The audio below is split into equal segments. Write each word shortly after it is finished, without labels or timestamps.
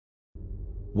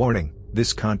Warning,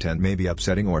 this content may be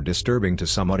upsetting or disturbing to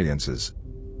some audiences.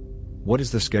 What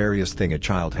is the scariest thing a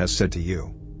child has said to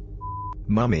you?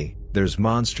 "Mommy, there's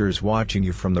monsters watching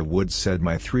you from the woods," said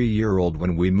my 3-year-old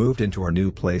when we moved into our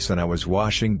new place and I was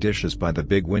washing dishes by the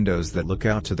big windows that look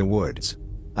out to the woods.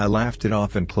 I laughed it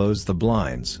off and closed the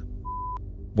blinds.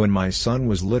 When my son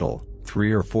was little,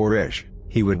 3 or 4-ish,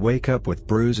 he would wake up with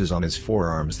bruises on his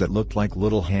forearms that looked like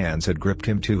little hands had gripped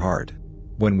him too hard.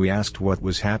 When we asked what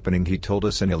was happening, he told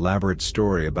us an elaborate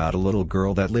story about a little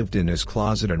girl that lived in his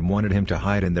closet and wanted him to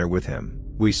hide in there with him.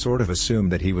 We sort of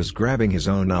assumed that he was grabbing his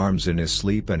own arms in his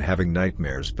sleep and having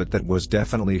nightmares, but that was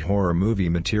definitely horror movie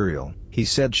material. He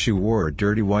said she wore a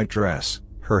dirty white dress,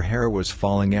 her hair was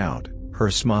falling out,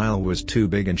 her smile was too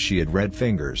big and she had red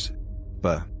fingers.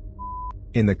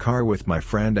 In the car with my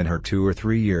friend and her 2 or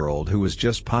 3-year-old who was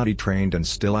just potty trained and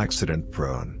still accident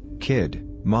prone. Kid: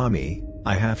 "Mommy,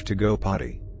 I have to go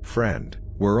potty." Friend: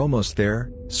 "We're almost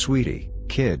there, sweetie."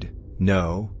 Kid: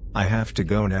 "No, I have to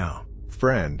go now."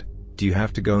 Friend: "Do you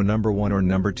have to go number 1 or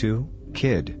number 2?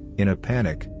 Kid, in a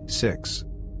panic: "6.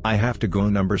 I have to go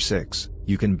number 6.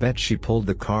 You can bet she pulled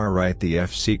the car right the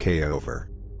FCK over.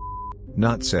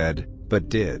 Not said, but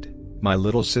did. My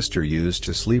little sister used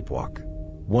to sleepwalk.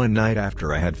 One night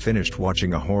after I had finished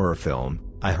watching a horror film,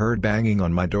 I heard banging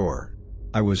on my door.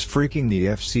 I was freaking the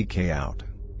FCK out.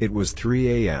 It was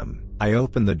 3 a.m. I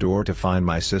opened the door to find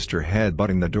my sister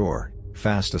headbutting the door,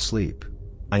 fast asleep.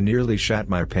 I nearly shat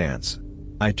my pants.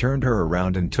 I turned her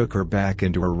around and took her back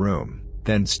into her room,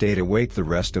 then stayed awake the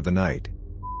rest of the night.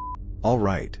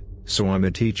 Alright, so I'm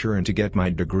a teacher and to get my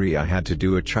degree I had to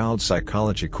do a child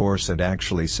psychology course and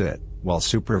actually sit, while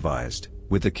supervised,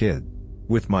 with the kid.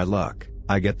 With my luck,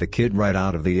 I get the kid right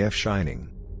out of the Shining.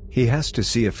 He has to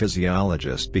see a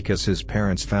physiologist because his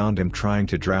parents found him trying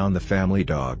to drown the family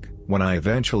dog. When I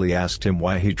eventually asked him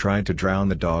why he tried to drown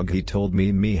the dog, he told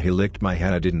me he licked my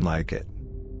head, I didn't like it.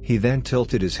 He then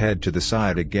tilted his head to the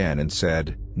side again and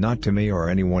said, not to me or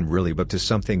anyone really but to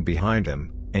something behind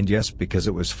him, and yes, because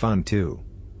it was fun too.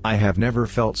 I have never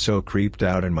felt so creeped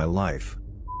out in my life.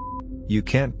 You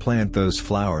can't plant those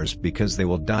flowers because they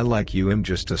will die like you. I'm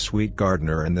just a sweet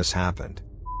gardener and this happened.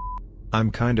 I'm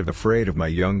kind of afraid of my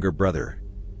younger brother.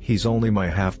 He's only my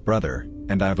half-brother,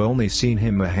 and I've only seen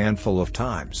him a handful of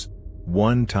times.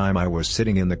 One time I was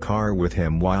sitting in the car with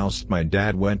him whilst my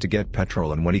dad went to get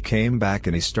petrol, and when he came back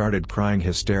and he started crying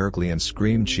hysterically and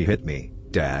screamed, "She hit me,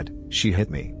 Dad, she hit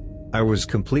me." I was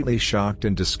completely shocked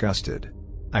and disgusted.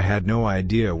 I had no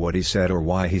idea what he said or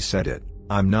why he said it.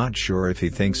 I'm not sure if he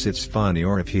thinks it's funny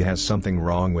or if he has something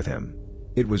wrong with him.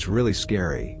 It was really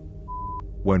scary.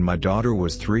 When my daughter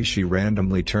was 3, she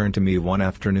randomly turned to me one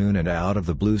afternoon and out of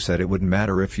the blue said it wouldn't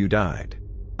matter if you died.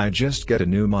 I just get a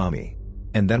new mommy.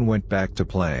 And then went back to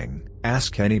playing.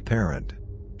 Ask any parent.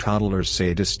 Toddlers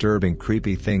say disturbing,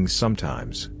 creepy things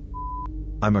sometimes.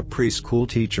 I'm a preschool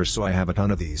teacher, so I have a ton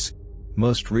of these.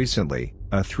 Most recently,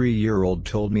 a 3-year-old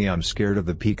told me I'm scared of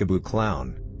the peekaboo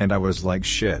clown, and I was like,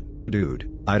 shit,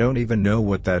 dude, I don't even know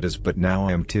what that is, but now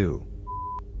I am too.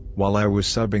 While I was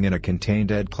subbing in a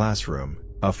contained ed classroom,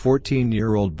 a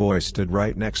 14-year-old boy stood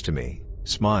right next to me,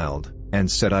 smiled,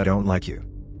 and said, "I don't like you."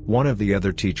 One of the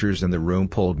other teachers in the room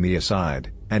pulled me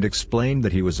aside, and explained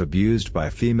that he was abused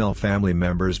by female family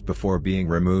members before being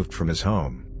removed from his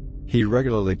home. He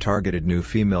regularly targeted new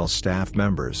female staff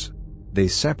members. They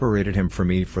separated him from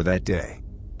me for that day.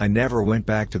 I never went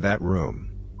back to that room.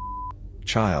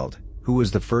 Child: who was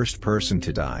the first person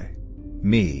to die?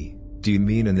 Me. Do you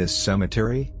mean in this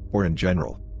cemetery, or in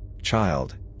general?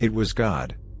 Child: it was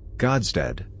God. God's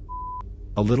dead.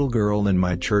 A little girl in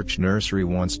my church nursery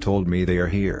once told me they are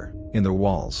here, in the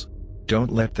walls. Don't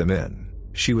let them in.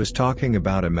 She was talking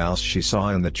about a mouse she saw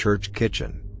in the church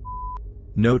kitchen.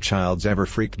 No child's ever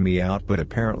freaked me out, but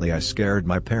apparently I scared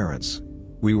my parents.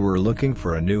 We were looking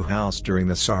for a new house during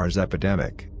the SARS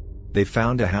epidemic. They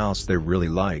found a house they really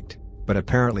liked, but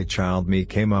apparently child me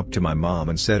came up to my mom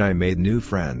and said I made new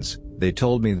friends. They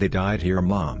told me they died here,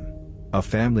 Mom. A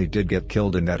family did get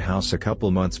killed in that house a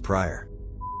couple months prior.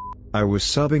 I was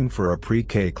subbing for a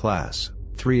pre-K class,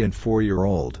 3 and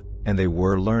 4-year-old, and they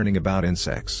were learning about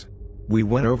insects. We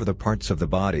went over the parts of the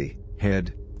body,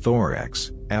 head,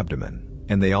 thorax, abdomen,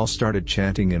 and they all started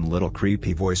chanting in little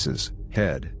creepy voices,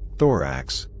 head,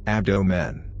 thorax,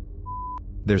 abdomen.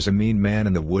 There's a mean man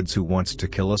in the woods who wants to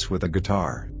kill us with a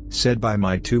guitar, said by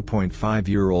my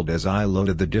 2.5-year-old as I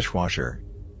loaded the dishwasher.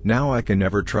 Now I can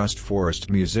never trust forest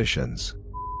musicians.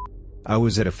 I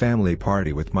was at a family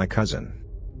party with my cousin.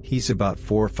 He's about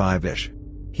 4 or 5-ish.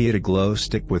 He had a glow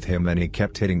stick with him and he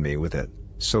kept hitting me with it,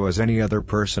 so as any other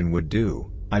person would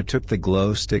do, I took the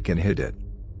glow stick and hid it.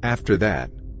 After that,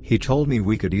 He told me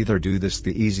we could either do this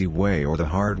the easy way or the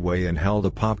hard way and held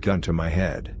a pop gun to my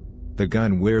head. The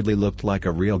gun weirdly looked like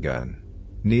a real gun.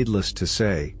 Needless to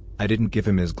say, I didn't give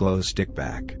him his glow stick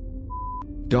back.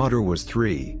 Daughter was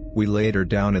 3, we laid her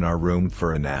down in our room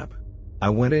for a nap. I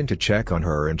went in to check on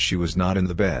her and she was not in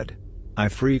the bed. I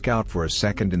freak out for a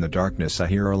second. In the darkness I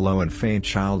hear a low and faint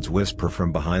child's whisper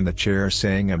from behind the chair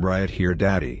saying, "I'm right here,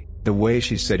 Daddy." The way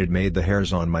she said it made the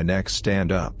hairs on my neck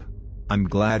stand up. I'm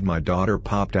glad my daughter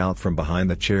popped out from behind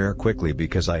the chair quickly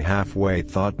because I halfway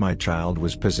thought my child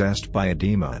was possessed by a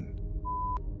demon.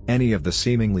 Any of the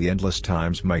seemingly endless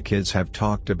times my kids have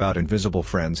talked about invisible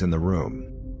friends in the room.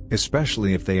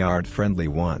 Especially if they aren't friendly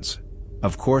ones.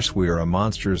 Of course We Are a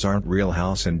Monsters aren't Real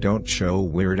House and don't show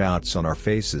weird outs on our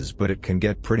faces, but it can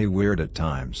get pretty weird at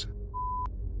times.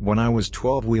 When I was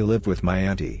 12 we lived with my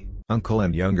auntie, uncle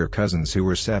and younger cousins who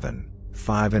were 7,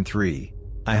 5 and 3.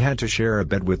 I had to share a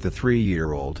bed with the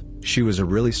 3-year-old. She was a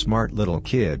really smart little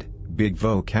kid, big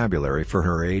vocabulary for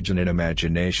her age and an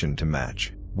imagination to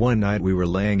match. One night we were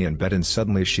laying in bed and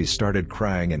suddenly she started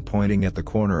crying and pointing at the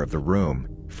corner of the room,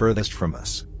 furthest from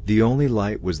us. The only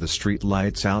light was the street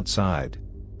lights outside.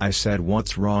 I said,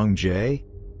 "What's wrong, Jay?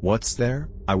 What's there?"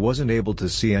 I wasn't able to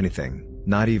see anything,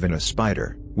 not even a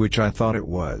spider, which I thought it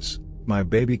was. My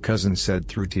baby cousin said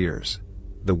through tears,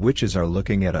 "The witches are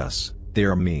looking at us,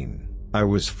 they're mean." I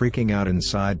was freaking out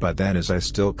inside by then as I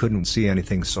still couldn't see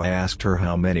anything, so I asked her,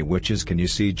 "How many witches can you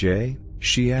see, Jay?"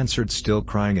 She answered, still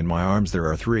crying in my arms, "There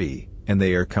are 3, and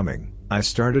they are coming." I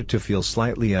started to feel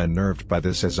slightly unnerved by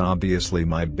this, as obviously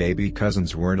my baby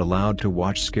cousins weren't allowed to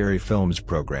watch scary films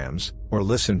programs, or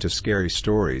listen to scary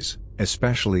stories,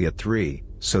 especially at 3,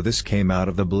 so this came out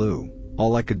of the blue.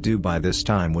 All I could do by this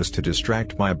time was to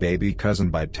distract my baby cousin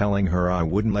by telling her I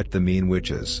wouldn't let the mean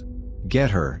witches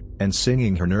get her, and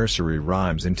singing her nursery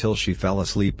rhymes until she fell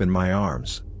asleep in my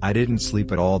arms. I didn't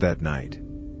sleep at all that night.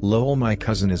 Lowell, my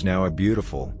cousin, is now a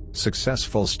beautiful,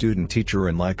 successful student teacher,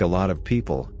 and like a lot of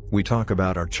people, we talk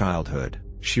about our childhood.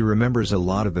 She remembers a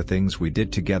lot of the things we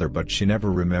did together, but she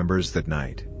never remembers that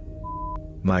night.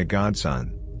 My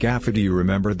godson, Gaffa, do you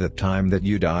remember the time that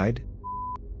you died?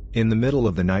 In the middle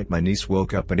of the night my niece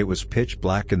woke up and it was pitch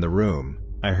black in the room.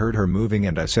 I heard her moving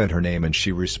and I said her name and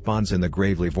she responds in the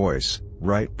gravely voice,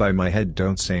 right by my head,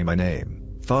 "Don't say my name."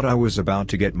 Thought I was about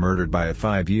to get murdered by a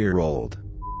 5-year-old.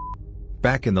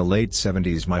 Back in the late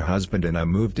 70s my husband and I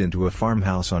moved into a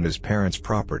farmhouse on his parents'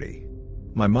 property.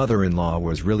 My mother-in-law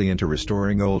was really into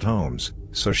restoring old homes,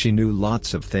 so she knew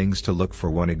lots of things to look for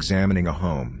when examining a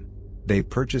home. They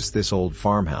purchased this old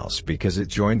farmhouse because it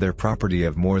joined their property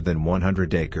of more than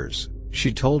 100 acres.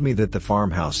 She told me that the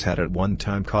farmhouse had at one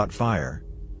time caught fire.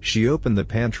 She opened the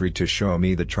pantry to show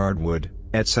me the charred wood,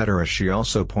 etc. She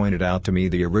also pointed out to me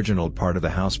the original part of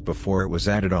the house before it was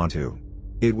added onto.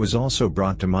 It was also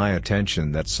brought to my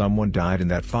attention that someone died in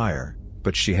that fire,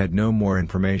 but she had no more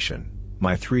information.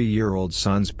 My 3-year-old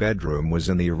son's bedroom was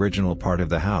in the original part of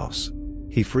the house.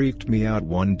 He freaked me out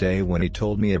one day when he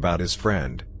told me about his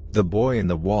friend, the boy in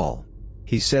the wall.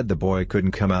 He said the boy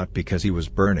couldn't come out because he was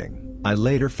burning. I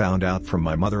later found out from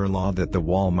my mother-in-law that the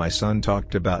wall my son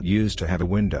talked about used to have a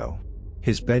window.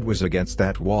 His bed was against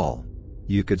that wall.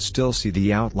 You could still see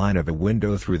the outline of a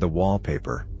window through the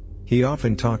wallpaper. He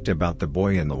often talked about the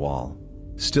boy in the wall.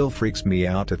 Still freaks me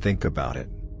out to think about it.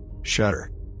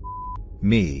 Shudder.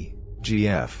 Me,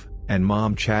 GF, and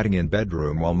mom chatting in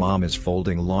bedroom while mom is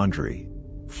folding laundry.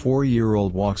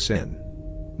 4-year-old walks in.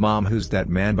 "Mom, who's that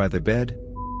man by the bed?"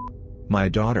 My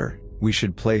daughter, "We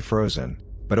should play Frozen,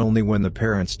 but only when the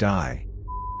parents die."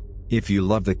 "If you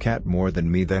love the cat more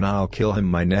than me, then I'll kill him."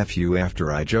 My nephew,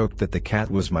 after I joked that the cat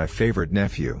was my favorite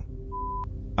nephew.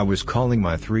 I was calling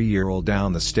my 3-year-old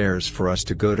down the stairs for us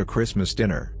to go to Christmas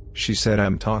dinner. She said,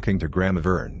 "I'm talking to Grandma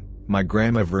Vern." My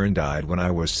Grandma Vern died when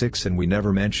I was 6 and we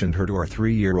never mentioned her to our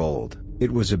 3-year-old.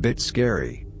 It was a bit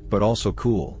scary, but also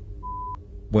cool.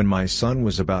 When my son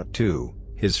was about 2,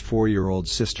 his 4-year-old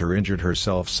sister injured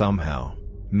herself somehow.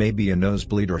 Maybe a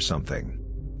nosebleed or something.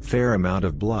 Fair amount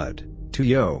of blood. To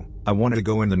yo, I want to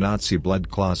go in the Nazi blood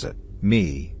closet.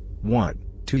 Me, want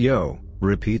to yo,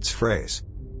 repeats phrase.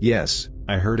 Yes,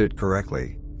 I heard it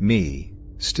correctly. Me,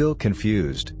 still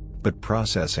confused, but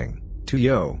processing. To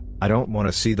yo, I don't want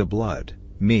to see the blood.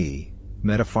 Me,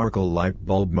 metaphorical light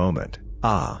bulb moment.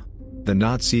 Ah, the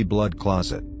Nazi blood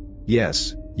closet.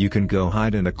 Yes, you can go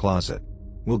hide in a closet.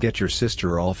 We'll get your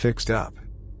sister all fixed up.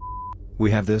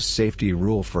 We have this safety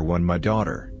rule for when my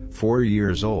daughter, 4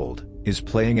 years old, is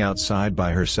playing outside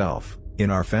by herself, in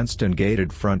our fenced and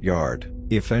gated front yard.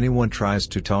 If anyone tries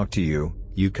to talk to you,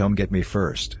 you come get me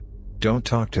first. Don't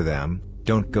talk to them,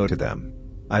 don't go to them.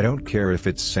 I don't care if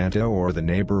it's Santa or the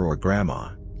neighbor or grandma.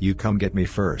 You come get me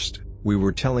first. We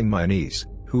were telling my niece,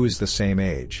 who is the same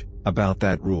age, about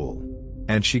that rule.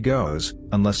 And she goes,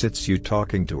 unless it's you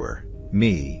talking to her.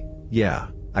 Me, yeah,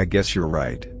 I guess you're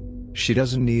right. She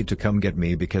doesn't need to come get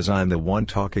me because I'm the one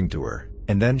talking to her.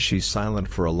 And then she's silent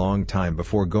for a long time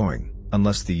before going,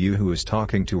 unless the you who is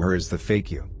talking to her is the fake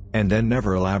you, and then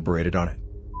never elaborated on it.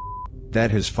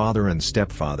 That his father and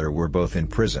stepfather were both in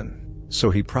prison, so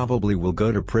he probably will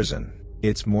go to prison.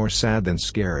 It's more sad than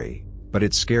scary, but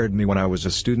it scared me when I was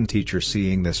a student teacher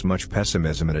seeing this much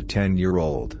pessimism in a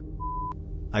 10-year-old.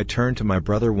 I turned to my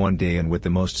brother one day and with the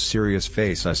most serious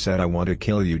face I said, "I want to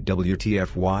kill you,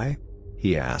 WTF, why?"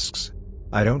 He asks.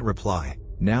 I don't reply,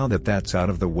 now that that's out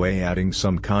of the way, adding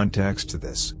some context to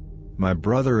this. My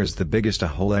brother is the biggest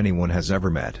a-hole anyone has ever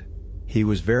met. He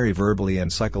was very verbally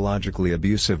and psychologically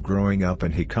abusive growing up,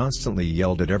 and he constantly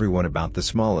yelled at everyone about the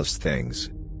smallest things.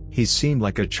 He seemed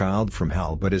like a child from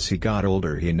hell, but as he got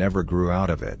older he never grew out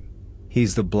of it.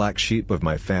 He's the black sheep of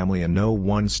my family and no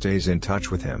one stays in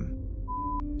touch with him.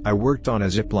 I worked on a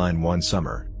zipline one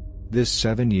summer. This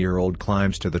 7-year-old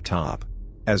climbs to the top.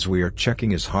 As we are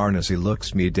checking his harness he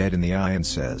looks me dead in the eye and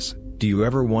says, "Do you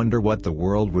ever wonder what the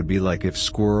world would be like if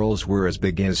squirrels were as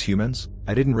big as humans?"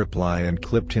 I didn't reply and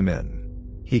clipped him in.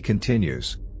 He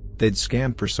continues, "They'd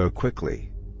scamper so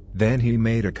quickly." Then he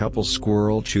made a couple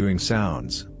squirrel chewing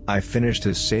sounds. I finished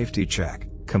his safety check,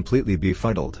 completely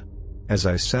befuddled. As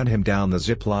I sent him down the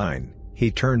zip line,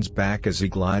 he turns back as he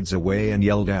glides away and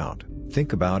yelled out,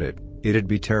 "Think about it, it'd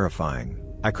be terrifying."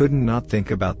 I couldn't not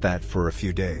think about that for a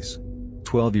few days.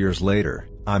 12 years later,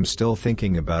 I'm still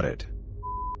thinking about it.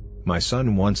 My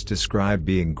son once described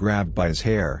being grabbed by his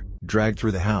hair, dragged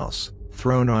through the house,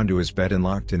 thrown onto his bed and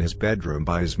locked in his bedroom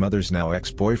by his mother's now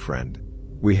ex-boyfriend.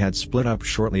 We had split up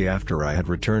shortly after I had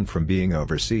returned from being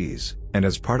overseas, and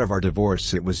as part of our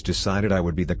divorce it was decided I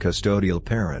would be the custodial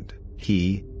parent.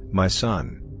 He, my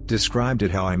son, described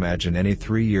it how I imagine any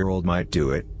 3-year-old might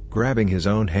do it, grabbing his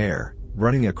own hair,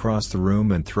 running across the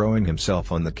room and throwing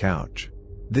himself on the couch.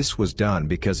 This was done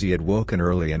because he had woken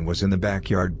early and was in the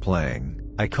backyard playing.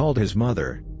 I called his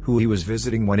mother, who he was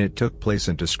visiting when it took place,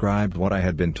 and described what I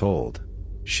had been told.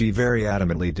 She very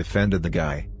adamantly defended the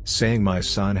guy, saying my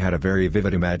son had a very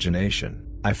vivid imagination.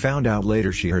 I found out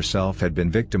later she herself had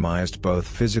been victimized both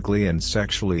physically and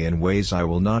sexually in ways I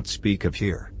will not speak of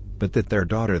here, but that their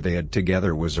daughter they had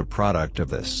together was a product of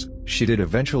this. She did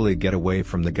eventually get away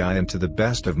from the guy and to the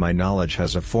best of my knowledge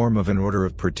has a form of an order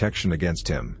of protection against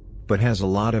him, but has a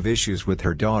lot of issues with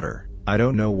her daughter. I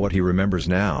don't know what he remembers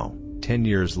now, 10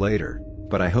 years later,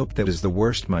 but I hope that is the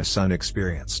worst my son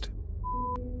experienced.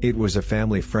 It was a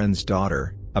family friend's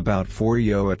daughter, about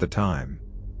 4 at the time.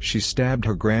 She stabbed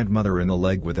her grandmother in the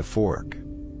leg with a fork.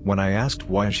 When I asked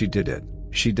why she did it,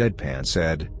 she deadpan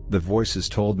said, "The voices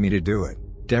told me to do it.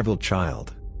 Devil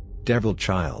child. Devil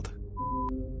child.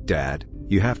 Dad,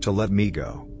 you have to let me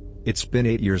go. It's been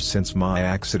 8 years since my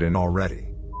accident already."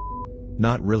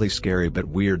 Not really scary but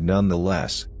weird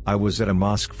nonetheless. I was at a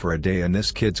mosque for a day and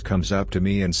this kid comes up to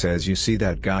me and says, "You see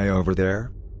that guy over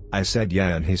there?" I said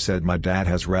yeah, and he said, "My dad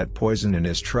has rat poison in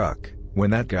his truck.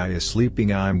 When that guy is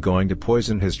sleeping I'm going to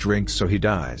poison his drink so he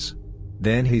dies."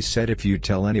 Then he said, "If you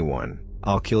tell anyone,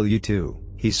 I'll kill you too."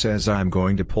 He says I'm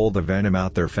going to pull the venom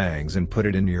out their fangs and put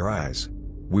it in your eyes.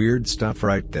 Weird stuff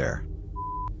right there.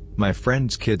 My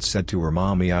friend's kid said to her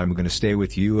mommy, "I'm gonna stay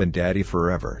with you and daddy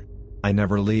forever. I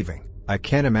never leaving." I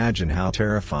can't imagine how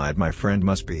terrified my friend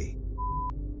must be.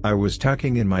 I was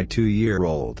tucking in my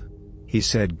 2-year-old. He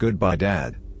said, "Goodbye,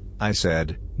 Dad." I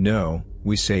said, "No,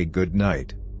 we say good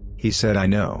night." He said, "I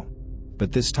know.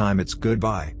 But this time it's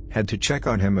goodbye." Had to check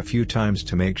on him a few times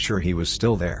to make sure he was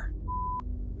still there.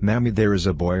 "Mammy, there is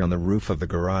a boy on the roof of the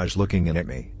garage looking in at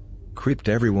me." Creeped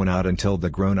everyone out until the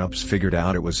grown-ups figured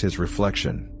out it was his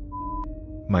reflection.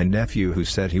 My nephew, who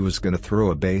said he was gonna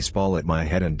throw a baseball at my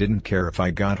head and didn't care if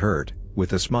I got hurt,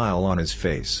 with a smile on his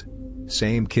face.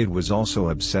 Same kid was also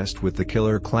obsessed with the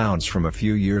killer clowns from a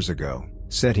few years ago,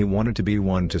 said he wanted to be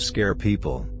one to scare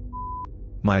people.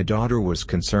 My daughter was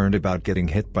concerned about getting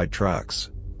hit by trucks.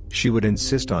 She would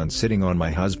insist on sitting on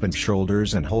my husband's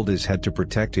shoulders and hold his head to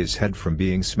protect his head from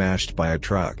being smashed by a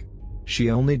truck. She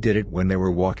only did it when they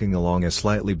were walking along a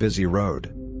slightly busy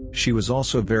road. She was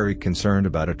also very concerned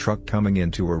about a truck coming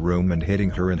into her room and hitting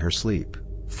her in her sleep.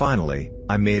 Finally,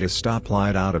 I made a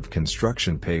stoplight out of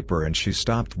construction paper and she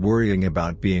stopped worrying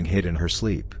about being hit in her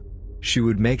sleep. She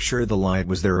would make sure the light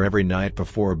was there every night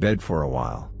before bed for a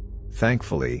while.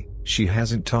 Thankfully, she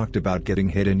hasn't talked about getting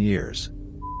hit in years.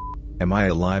 Am I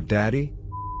alive, Daddy?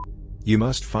 You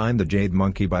must find the jade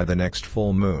monkey by the next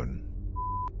full moon.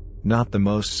 Not the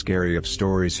most scary of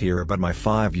stories here, but my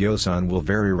 5-year-old son will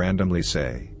very randomly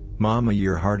say, "Mama,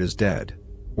 your heart is dead."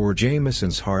 Or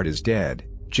Jameson's heart is dead.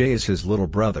 Jay is his little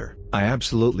brother. I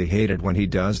absolutely hate it when he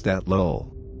does that,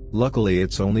 lol. Luckily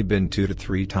it's only been 2 to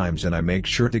 3 times and I make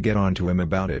sure to get on to him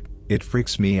about it. It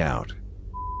freaks me out.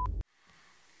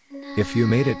 If you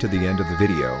made it to the end of the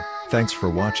video, thanks for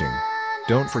watching.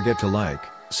 Don't forget to like,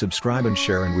 subscribe and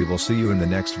share, and we will see you in the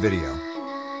next video.